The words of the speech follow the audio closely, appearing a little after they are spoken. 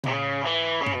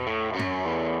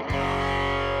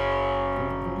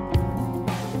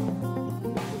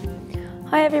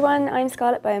Hi everyone, I'm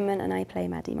Scarlett Bowman and I play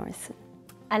Maddie Morrison.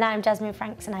 And I'm Jazmine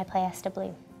Franks and I play Esther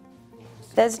Bloom.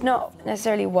 There's not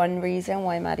necessarily one reason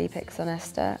why Maddie picks on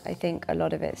Esther. I think a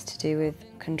lot of it's to do with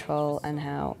control and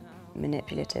how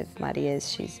manipulative Maddie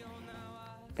is. She's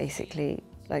basically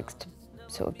likes to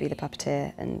sort of be the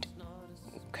puppeteer and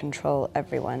control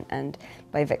everyone, and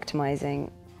by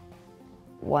victimising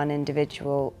one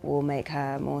individual will make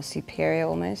her more superior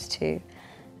almost to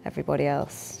everybody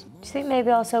else. Do you think maybe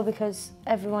also because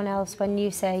everyone else, when you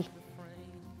say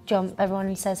jump,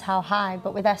 everyone says how high,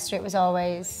 but with Esther it was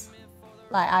always,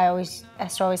 like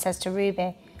Esther always says to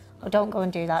Ruby, oh, don't go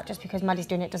and do that, just because Maddie's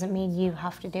doing it doesn't mean you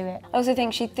have to do it. I also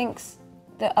think she thinks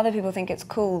that other people think it's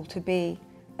cool to be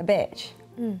a bitch.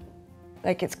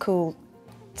 Like it's cool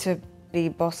to be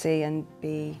bossy and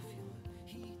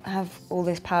have all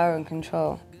this power and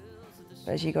control.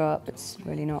 But as you grow up, it's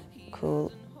really not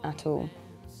cool at all.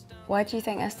 Why do you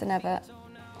think Esther never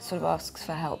sort of asks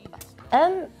for help?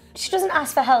 She doesn't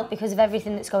ask for help because of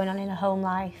everything that's going on in her home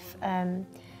life.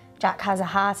 Jack has a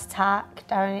heart attack,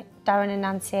 Darren and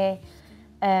Nancy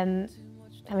having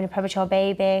a premature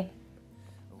baby,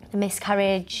 the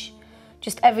miscarriage,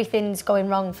 just everything's going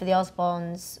wrong for the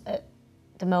Osbournes at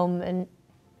the moment.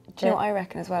 Do you know what I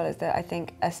reckon as well is that I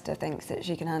think Esther thinks that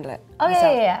she can handle it Oh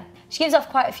herself. yeah. She gives off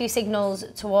quite a few signals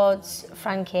towards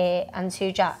Frankie and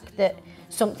to Jack that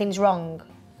something's wrong,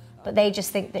 but they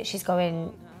just think that she's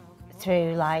going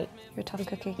through like... You're a tough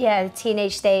cookie. Yeah, the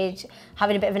teenage stage,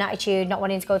 having a bit of an attitude, not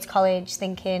wanting to go to college,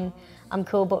 thinking I'm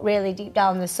cool, but really deep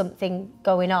down there's something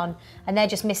going on, and they're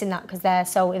just missing that because they're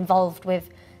so involved with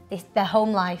their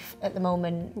home life at the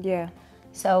moment. Yeah.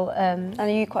 So. And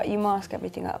you mask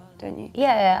everything up, don't you?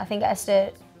 Yeah, I think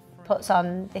Esther puts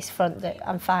on this front that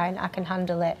I'm fine, I can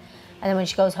handle it, and then when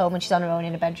she goes home and she's on her own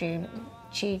in a bedroom,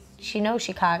 she knows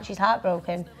she can't. She's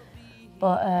heartbroken,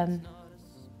 but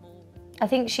I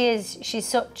think she's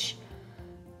such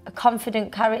a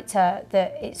confident character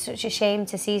that it's such a shame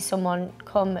to see someone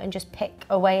come and just pick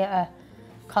away at her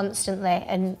constantly,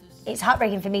 and it's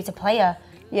heartbreaking for me to play her.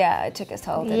 Yeah, it took its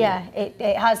toll, didn't it?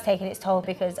 It has taken its toll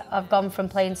because I've gone from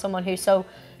playing someone who's so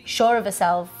sure of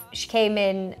herself. She came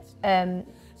in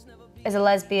as a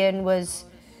lesbian, was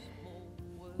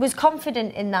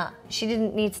confident in that. She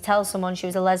didn't need to tell someone she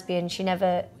was a lesbian.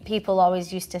 People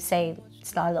always used to say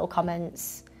sly little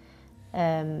comments.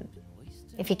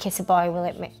 If you kiss a boy,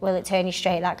 will it turn you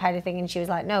straight, that kind of thing. And she was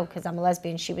like, no, because I'm a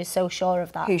lesbian. She was so sure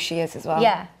of that. Who she is as well.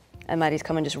 Yeah. And Maddie's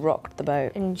come and just rocked the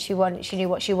boat. And she knew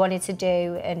what she wanted to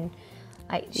do, and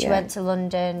like she went to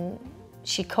London.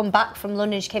 She'd come back from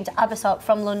London. She came to Abersock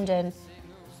from London,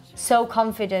 so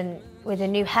confident with a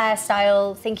new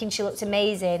hairstyle, thinking she looked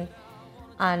amazing.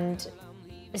 And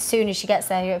as soon as she gets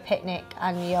there, you're at a picnic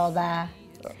and you're there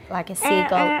like a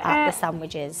seagull at the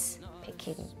sandwiches,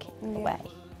 picking away.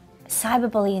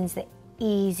 Cyberbullying's the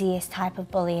easiest type of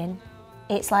bullying.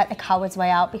 It's like the coward's way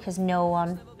out because no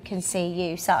one can see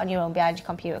you sat on your own behind your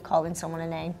computer calling someone a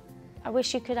name. I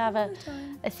wish you could have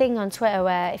a thing on Twitter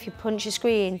where if you punch a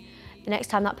screen, the next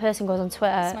time that person goes on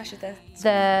Twitter,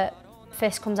 the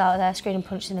fist comes out of their screen and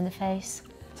punches them in the face.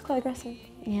 It's quite aggressive.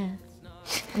 Yeah.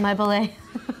 Am I bully?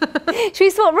 Should we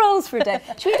swap roles for a day?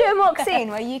 Should we do a mock scene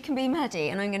where you can be Maddie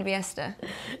and I'm going to be Esther?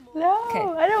 No, okay.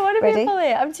 I don't want to be a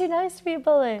bully. I'm too nice to be a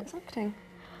bully. It's acting.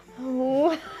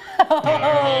 Oh.